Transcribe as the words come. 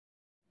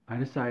I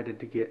decided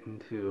to get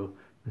into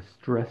the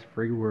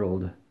stress-free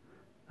world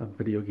of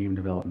video game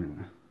development.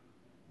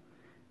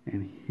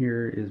 And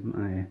here is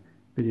my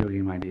video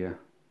game idea.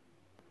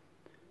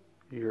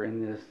 You're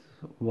in this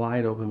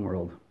wide open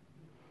world,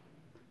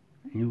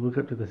 and you look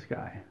up to the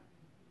sky.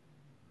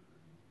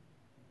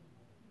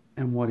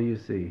 And what do you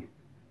see?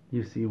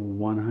 You see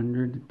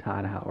 100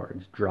 Todd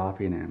Howards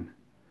dropping in.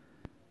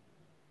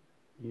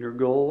 Your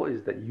goal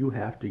is that you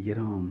have to get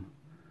home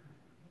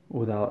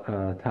without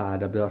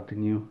Todd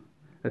abducting you,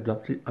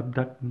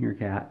 abducting your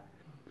cat,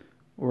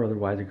 or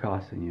otherwise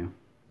accosting you.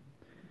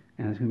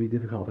 And it's going to be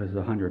difficult. There's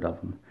 100 of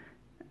them.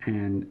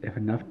 And if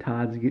enough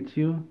Todds get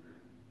you,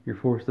 you're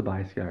forced to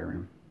buy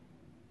Skyrim.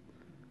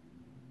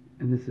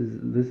 And this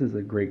is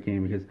a great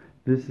game because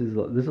this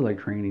is like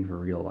training for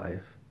real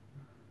life.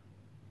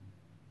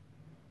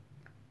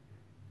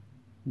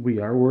 We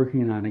are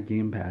working on a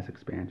Game Pass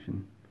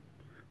expansion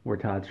where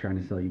Todd's trying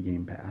to sell you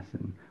Game Pass,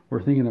 and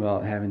we're thinking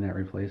about having that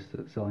replace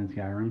selling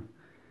Skyrim,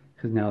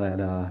 because now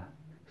that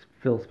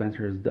Phil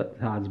Spencer is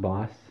Todd's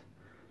boss,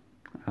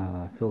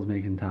 Phil's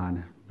making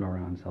Todd go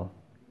around and sell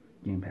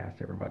Game Pass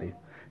to everybody.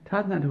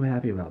 Todd's not too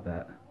happy about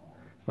that,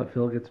 but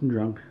Phil gets him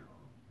drunk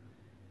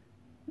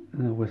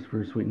and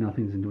whispers sweet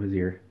nothings into his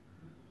ear.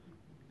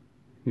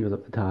 He goes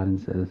up to Todd and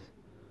says,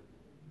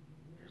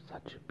 "You're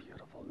such a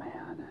beautiful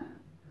man."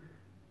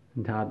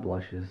 And Todd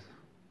blushes.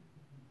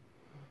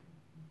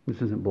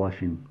 This isn't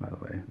blushing, by the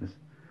way.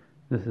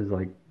 This is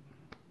like,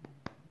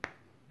 I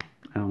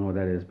don't know what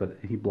that is, but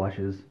he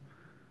blushes.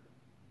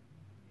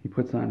 He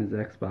puts on his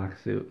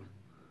Xbox suit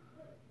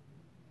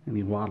and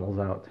he waddles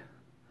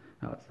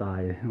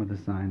outside with a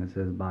sign that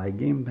says "Buy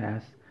Game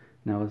Pass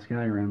now with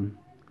Skyrim,"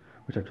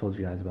 which I've told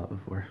you guys about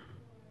before.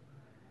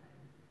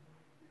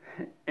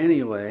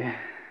 Anyway,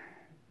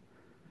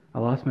 I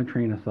lost my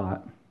train of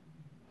thought.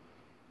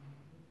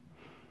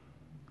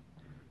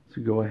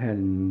 So go ahead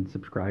and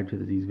subscribe to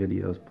these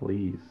videos,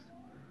 please.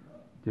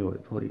 Do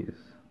it, please.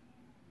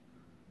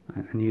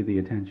 I need the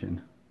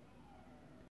attention.